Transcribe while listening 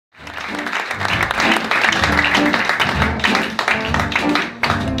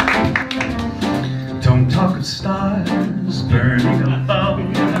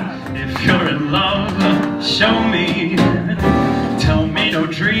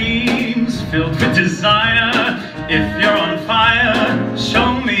filled with desire. If you're on fire,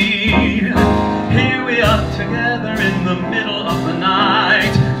 show me. Here we are together in the middle of the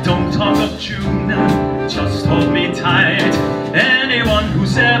night. Don't talk of June, just hold me tight. Anyone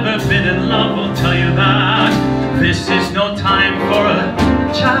who's ever been in love will tell you that this is no time for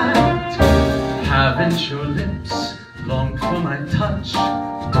a chat. Haven't your lips longed for my touch?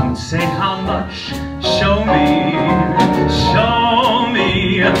 Don't say how much. Show me, show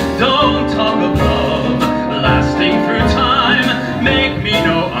me. Don't talk of love.